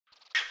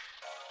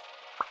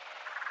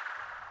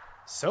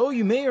So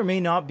you may or may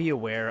not be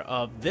aware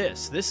of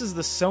this. This is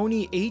the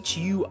Sony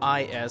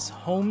HUIS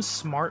Home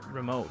Smart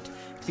Remote.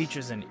 It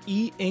features an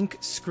e-ink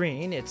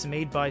screen. It's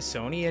made by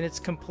Sony and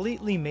it's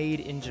completely made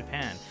in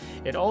Japan.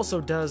 It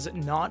also does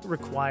not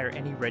require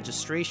any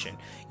registration.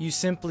 You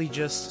simply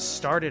just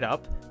start it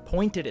up,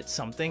 point it at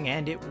something,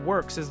 and it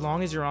works as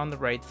long as you're on the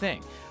right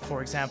thing.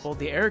 For example,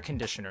 the air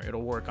conditioner.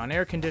 It'll work on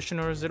air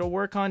conditioners, it'll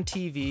work on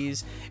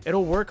TVs,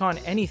 it'll work on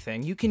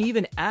anything. You can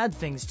even add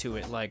things to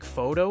it like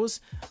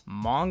photos,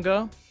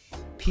 manga,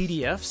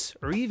 PDFs,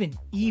 or even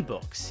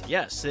ebooks.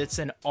 Yes, it's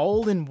an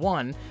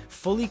all-in-one,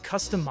 fully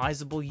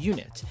customizable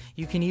unit.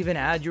 You can even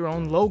add your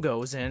own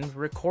logos and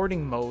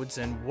recording modes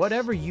and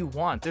whatever you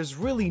want. There's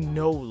really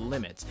no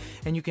limit.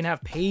 And you can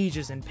have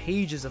pages and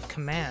pages of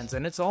commands,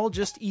 and it's all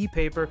just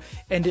e-paper,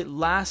 and it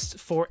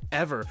lasts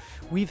forever.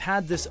 We've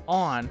had this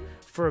on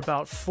for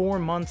about 4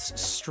 months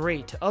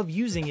straight of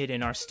using it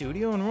in our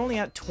studio, and we're only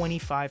at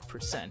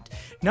 25%.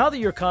 Now that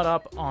you're caught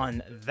up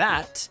on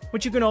that,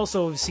 which you can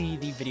also see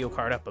the video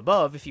card up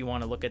above if you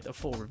want to look at the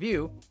full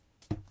review,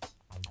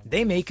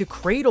 they make a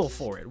cradle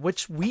for it,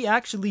 which we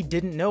actually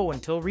didn't know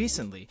until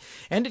recently.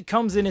 And it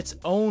comes in its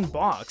own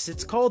box.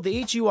 It's called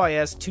the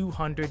HUIS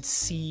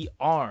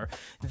 200CR.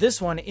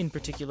 This one in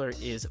particular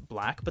is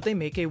black, but they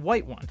make a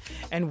white one.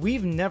 And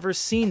we've never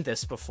seen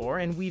this before,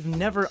 and we've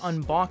never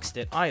unboxed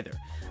it either.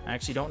 I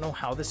actually don't know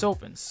how this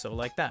opens, so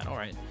like that.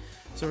 Alright,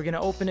 so we're going to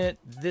open it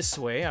this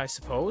way, I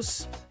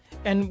suppose.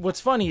 And what's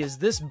funny is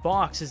this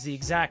box is the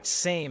exact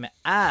same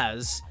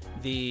as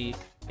the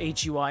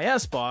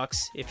HUIS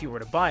box. If you were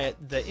to buy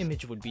it, the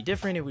image would be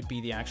different. It would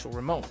be the actual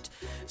remote.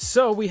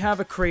 So we have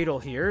a cradle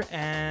here,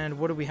 and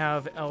what do we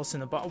have else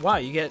in the box? Wow,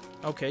 you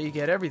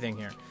get everything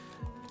here.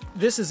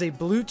 This is a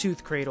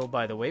Bluetooth cradle,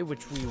 by the way,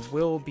 which we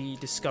will be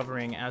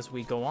discovering as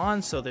we go on.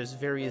 So there's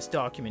various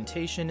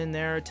documentation in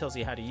there. It tells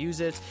you how to use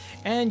it.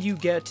 And you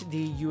get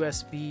the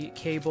USB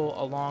cable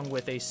along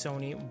with a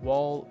Sony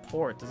wall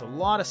port. There's a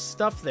lot of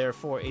stuff there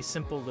for a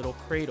simple little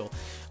cradle.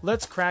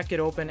 Let's crack it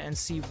open and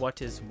see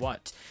what is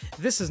what.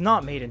 This is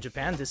not made in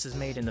Japan. This is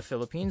made in the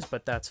Philippines,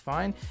 but that's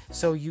fine.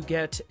 So you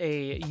get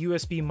a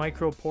USB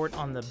micro port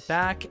on the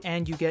back,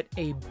 and you get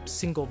a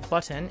single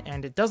button,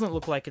 and it doesn't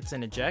look like it's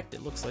an eject.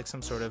 It looks like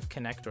some sort of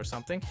connect or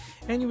something,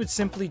 and you would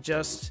simply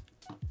just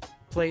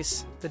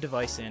place the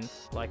device in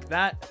like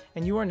that,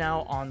 and you are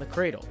now on the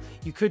cradle.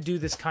 You could do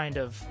this kind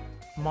of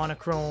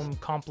monochrome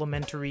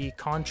complementary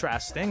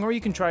contrast thing, or you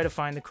can try to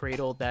find the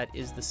cradle that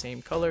is the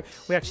same color.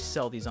 We actually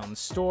sell these on the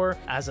store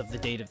as of the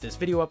date of this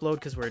video upload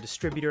because we're a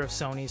distributor of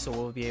Sony, so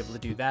we'll be able to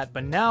do that.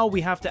 But now we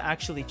have to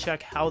actually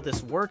check how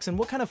this works and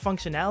what kind of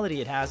functionality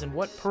it has and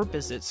what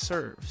purpose it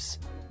serves.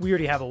 We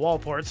already have a wall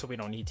port, so we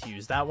don't need to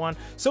use that one.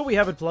 So we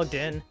have it plugged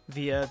in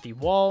via the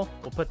wall.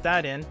 We'll put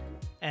that in,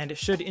 and it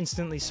should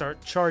instantly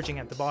start charging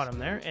at the bottom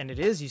there, and it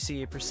is. You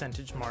see a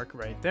percentage mark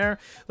right there.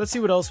 Let's see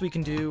what else we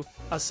can do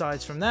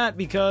aside from that,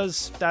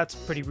 because that's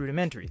pretty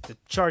rudimentary. The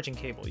charging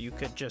cable, you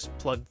could just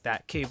plug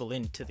that cable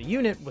into the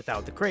unit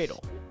without the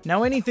cradle.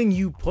 Now anything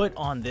you put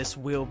on this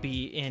will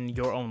be in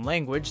your own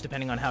language,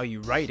 depending on how you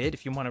write it.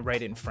 If you want to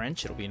write it in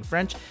French, it'll be in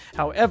French.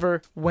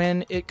 However,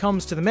 when it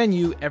comes to the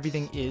menu,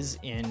 everything is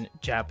in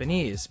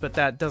Japanese, but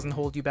that doesn't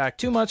hold you back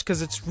too much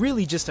because it's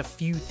really just a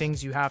few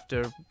things you have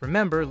to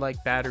remember,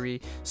 like battery,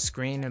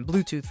 screen, and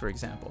Bluetooth, for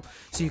example.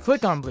 So you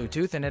click on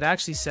Bluetooth and it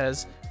actually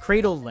says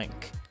cradle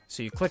link.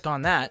 So you click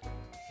on that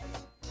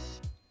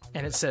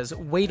and it says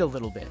wait a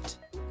little bit.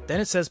 Then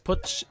it says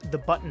push the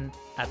button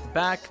at the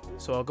back,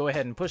 so I'll go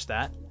ahead and push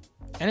that.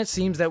 And it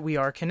seems that we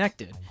are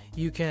connected.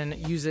 You can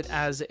use it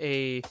as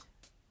a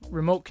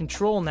remote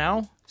control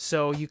now,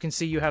 so you can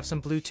see you have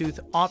some Bluetooth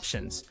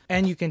options.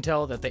 And you can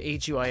tell that the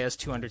HUIS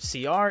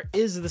 200CR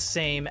is the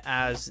same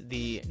as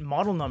the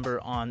model number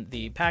on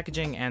the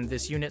packaging and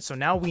this unit, so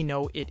now we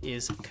know it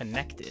is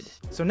connected.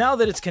 So now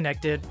that it's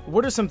connected,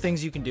 what are some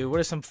things you can do? What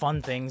are some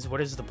fun things?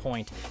 What is the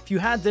point? If you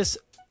had this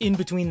in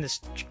between the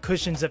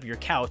cushions of your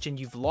couch and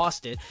you've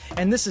lost it,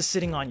 and this is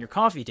sitting on your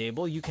coffee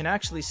table, you can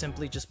actually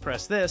simply just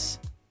press this,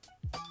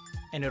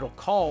 and it'll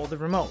call the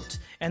remote.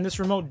 And this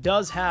remote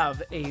does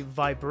have a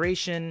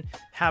vibration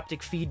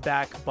haptic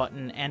feedback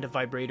button and a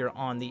vibrator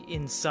on the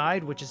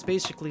inside, which is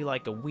basically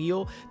like a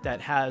wheel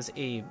that has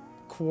a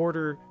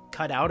quarter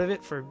cut out of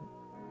it for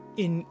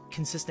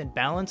inconsistent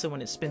balance, and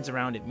when it spins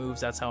around it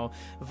moves. That's how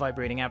a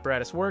vibrating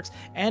apparatus works.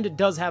 And it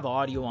does have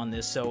audio on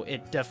this, so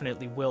it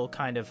definitely will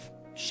kind of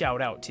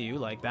shout out to you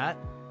like that.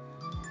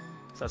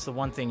 So that's the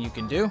one thing you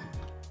can do.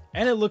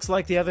 And it looks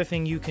like the other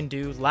thing you can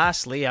do,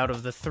 lastly, out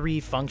of the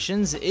 3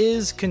 functions,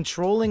 is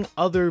controlling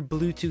other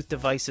Bluetooth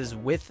devices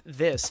with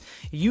this,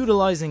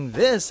 utilizing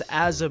this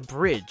as a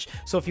bridge.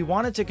 So if you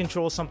wanted to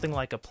control something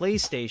like a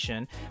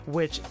PlayStation,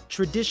 which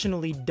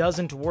traditionally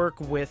doesn't work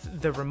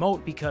with the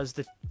remote because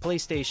the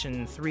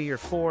PlayStation 3 or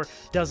 4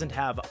 doesn't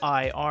have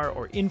IR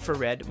or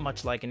infrared,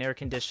 much like an air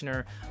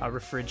conditioner, a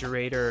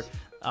refrigerator,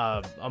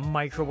 a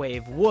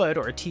microwave would,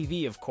 or a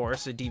TV, of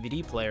course, a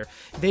DVD player,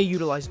 they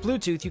utilize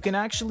Bluetooth. You can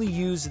actually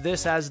use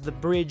this as the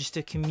bridge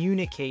to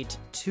communicate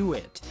to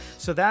it.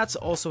 So that's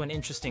also an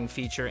interesting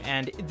feature,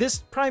 and this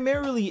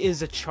primarily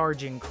is a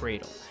charging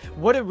cradle.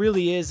 What it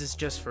really is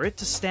just for it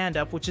to stand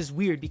up, which is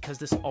weird because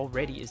this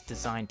already is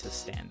designed to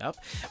stand up,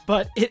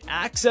 but it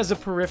acts as a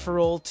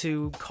peripheral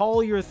to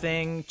call your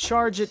thing,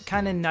 charge it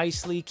kind of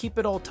nicely, keep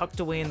it all tucked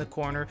away in the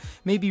corner,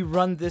 maybe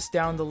run this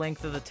down the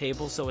length of the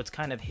table so it's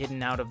kind of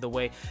hidden out of the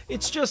way.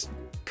 It's just,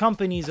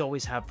 companies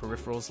always have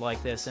peripherals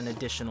like this and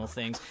additional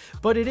things,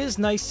 but it is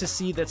nice to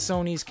see that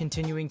Sony's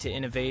continuing to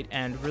innovate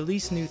and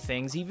release new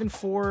things, even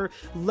for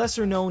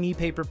lesser known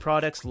e-paper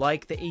products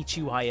like the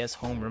HUIS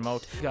home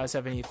remote. If you guys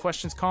have any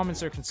questions,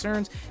 comments, or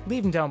concerns,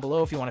 leave them down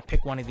below. If you want to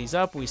pick one of these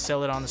up, we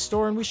sell it on the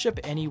store and we ship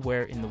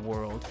anywhere in the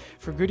world.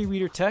 For Gritty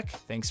Reader Tech,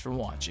 thanks for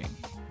watching.